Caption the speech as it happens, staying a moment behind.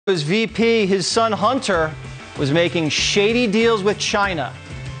As VP, his son Hunter was making shady deals with China.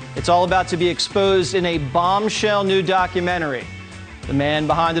 It's all about to be exposed in a bombshell new documentary. The man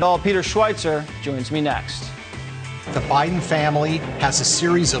behind it all, Peter Schweitzer, joins me next. The Biden family has a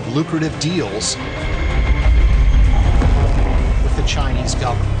series of lucrative deals with the Chinese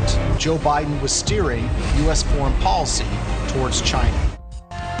government. Joe Biden was steering U.S. foreign policy towards China.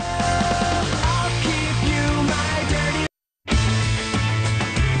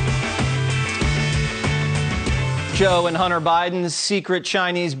 Joe and Hunter Biden's secret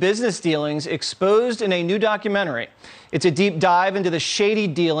Chinese business dealings exposed in a new documentary. It's a deep dive into the shady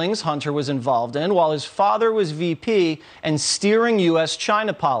dealings Hunter was involved in while his father was VP and steering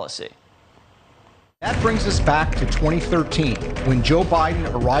U.S.-China policy. That brings us back to 2013, when Joe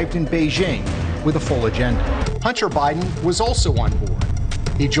Biden arrived in Beijing with a full agenda. Hunter Biden was also on board.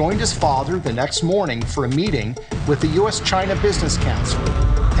 He joined his father the next morning for a meeting with the U.S.-China Business Council.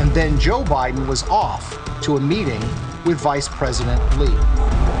 And then Joe Biden was off to a meeting with Vice President Lee.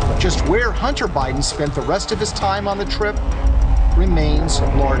 Just where Hunter Biden spent the rest of his time on the trip remains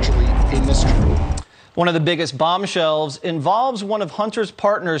largely a mystery. One of the biggest bombshells involves one of Hunter's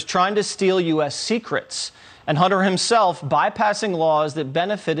partners trying to steal U.S. secrets, and Hunter himself bypassing laws that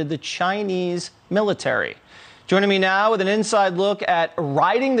benefited the Chinese military. Joining me now with an inside look at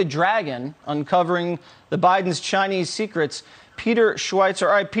riding the dragon, uncovering the Biden's Chinese secrets, Peter Schweitzer.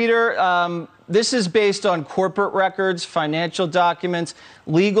 All right, Peter, this is based on corporate records, financial documents,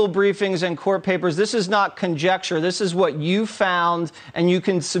 legal briefings, and court papers. This is not conjecture. This is what you found and you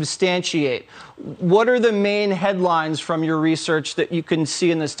can substantiate. What are the main headlines from your research that you can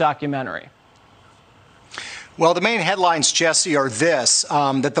see in this documentary? Well, the main headlines, Jesse, are this,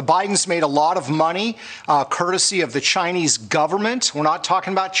 that the Bidens made a lot of money courtesy of the Chinese government. We're not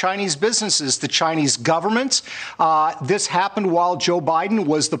talking about Chinese businesses, the Chinese government. This happened while Joe Biden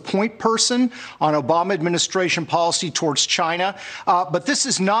was the point person on Obama administration policy towards China. But this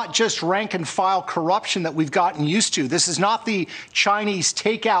is not just rank and file corruption that we've gotten used to. This is not the Chinese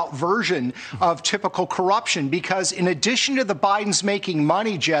takeout version of typical corruption, because in addition to the Bidens making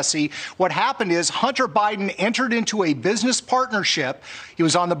money, Jesse, what happened is Hunter Biden entered into a business partnership. He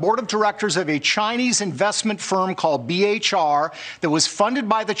was on the board of directors of a Chinese investment firm called BHR that was funded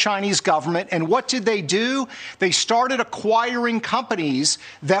by the Chinese government. And what did they do? They started acquiring companies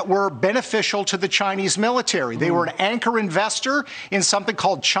that were beneficial to the Chinese military. They were an anchor investor in something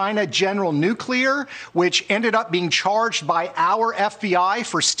called China General Nuclear, which ended up being charged by our FBI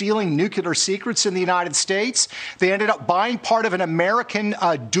for stealing nuclear secrets in the United States. They ended up buying part of an American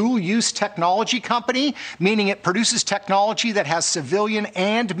dual-use technology company, meaning it produces technology that has civilian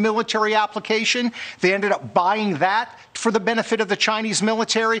and military application. They ended up buying that for the benefit of the Chinese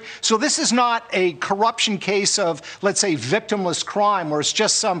military. So this is not a corruption case of, let's say, victimless crime where it's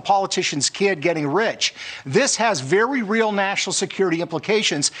just some politician's kid getting rich. This has very real national security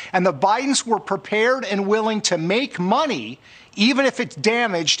implications, and the Bidens were prepared and willing to make money even if it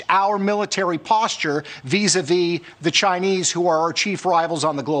damaged our military posture vis-a-vis the Chinese, who are our chief rivals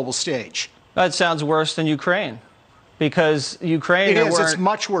on the global stage. That sounds worse than Ukraine, because Ukraine, it's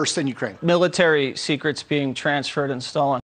much worse than Ukraine. Military secrets being transferred and stolen.